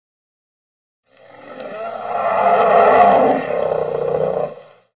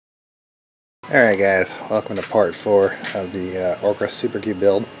Alright guys, welcome to part 4 of the Orca Super Cube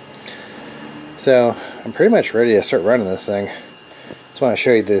build. So, I'm pretty much ready to start running this thing. Just want to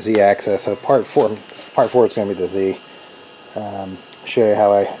show you the Z-axis. So part 4 is going to be the Z. Show you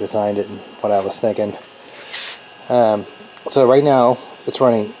how I designed it and what I was thinking. So right now, it's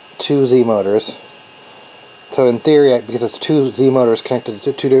running 2 Z motors. So in theory, because it's 2 Z motors connected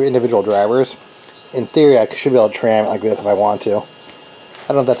to 2 individual drivers, in theory I should be able to tram it like this if I want to.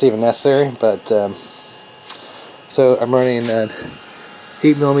 I don't know if that's even necessary, but so I'm running an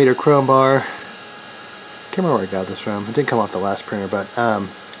 8mm chrome bar. Can't remember where I got this from. It didn't come off the last printer, but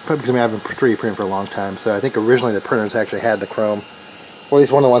probably because I've been 3D printing for a long time. So I think originally the printers actually had the chrome, or at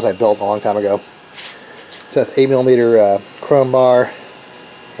least one of the ones I built a long time ago. So that's 8mm chrome bar,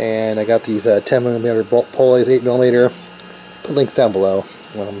 and I got these 10mm bolt pulleys, 8mm. Put links down below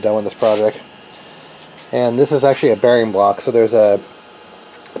when I'm done with this project. And this is actually a bearing block. So there's a,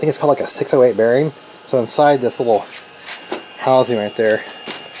 I think it's called like a 608 bearing. So inside this little housing right there,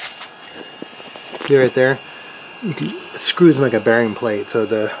 see right there, it screws in like a bearing plate. So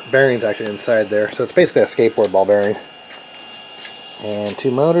the bearing's actually inside there. So it's basically a skateboard ball bearing. And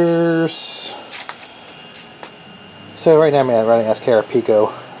 2 motors. So right now I'm running SKR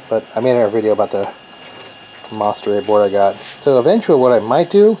Pico, but I made a video about the Monster board I got. So eventually what I might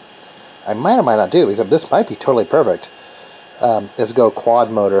do, I might or might not do, because this might be totally perfect, is go quad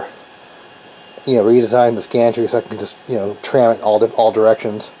motor. You know, redesign this gantry so I can just, you know, tram it all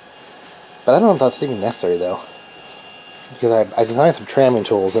directions. But I don't know if that's even necessary though, because I designed some tramming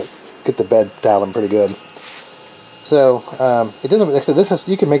tools that get the bed dialed in pretty good. So it doesn't. Like I said, this is,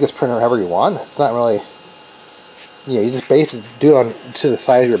 you can make this printer however you want. It's not really, you know, you just basically do it on to the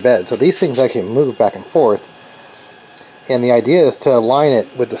side of your bed. So these things actually move back and forth. And the idea is to align it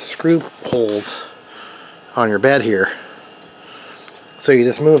with the screw holes on your bed here. So you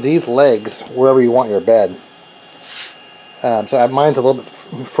just move these legs wherever you want your bed. So mine's a little bit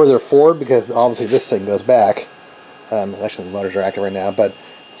further forward because obviously this thing goes back. Actually the motors are active right now, but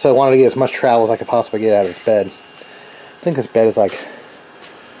so I wanted to get as much travel as I could possibly get out of this bed. I think this bed is like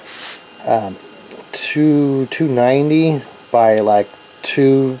 290 by like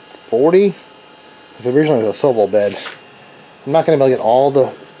 240. Because originally it was a swivel bed. I'm not going to be able to get all the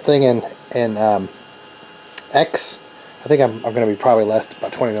thing in X. I think I'm going to be probably less,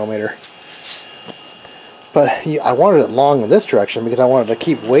 about 20mm. But I wanted it long in this direction because I wanted to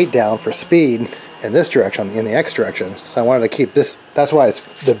keep weight down for speed in this direction, in the X direction. So I wanted to keep this. That's why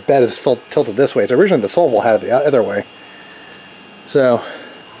the bed is tilted this way. So originally the swivel had it the other way. So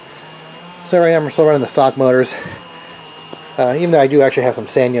right now I'm still running the stock motors. Even though I do actually have some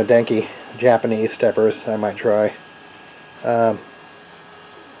Sanyo Denki Japanese steppers I might try.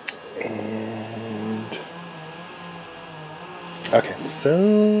 Okay,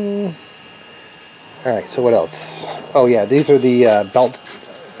 so alright, so what else? Oh yeah, these are the belt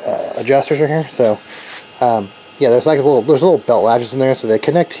adjusters right here. So yeah, there's little belt latches in there, so they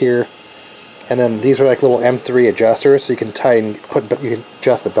connect here, and then these are like little M3 adjusters, so you can tighten, you can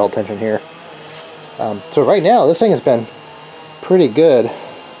adjust the belt tension here. So right now this thing has been pretty good.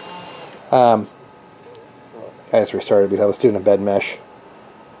 I just restarted because I was doing a bed mesh.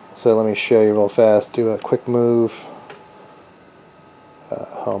 So let me show you real fast. Do a quick move.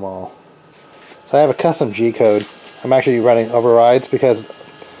 Home all. So I have a custom G code. I'm actually running overrides because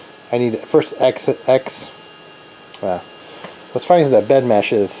I need first X. What's funny is that bed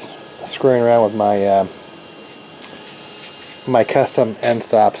mesh is screwing around with my my custom end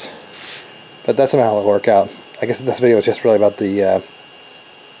stops, but that's somehow it'll work out. I guess this video is just really about the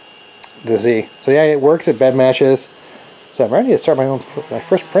Z. So yeah, it works. It bed meshes. So I'm ready to start my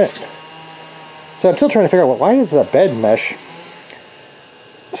first print. So I'm still trying to figure out why does the bed mesh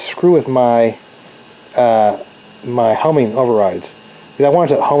screw with my my homing overrides, because I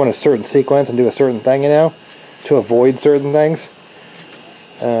wanted to home in a certain sequence and do a certain thing, you know, to avoid certain things.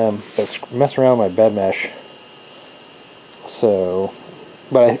 But mess around with my bed mesh. So,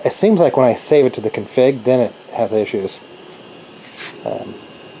 but it seems like when I save it to the config, then it has issues.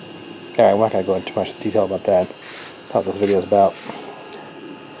 Alright, I'm not going to go into too much detail about that. That's what this video is about.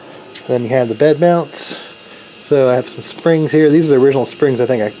 Then you have the bed mounts. So I have some springs here. These are the original springs I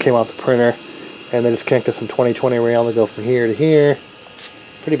think I came off the printer. And they just connect to some 2020 rail to go from here to here.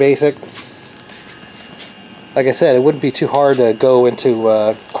 Pretty basic. Like I said, it wouldn't be too hard to go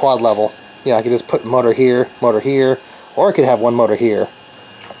into quad level. You know, I could just put motor here, or I could have one motor here,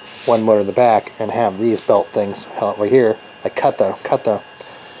 one motor in the back, and have these belt things over here. I cut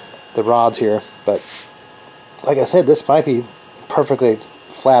the rods here, but like I said, this might be perfectly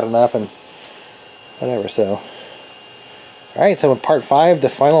flat enough and whatever. So Alright, so in part 5, the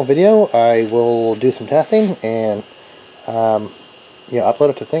final video, I will do some testing and upload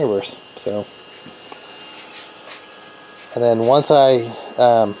it to Thingiverse. So, and then once I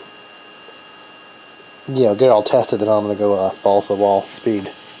get it all tested, then I'm going to go balls to the wall speed.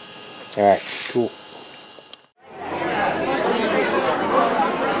 Alright, cool.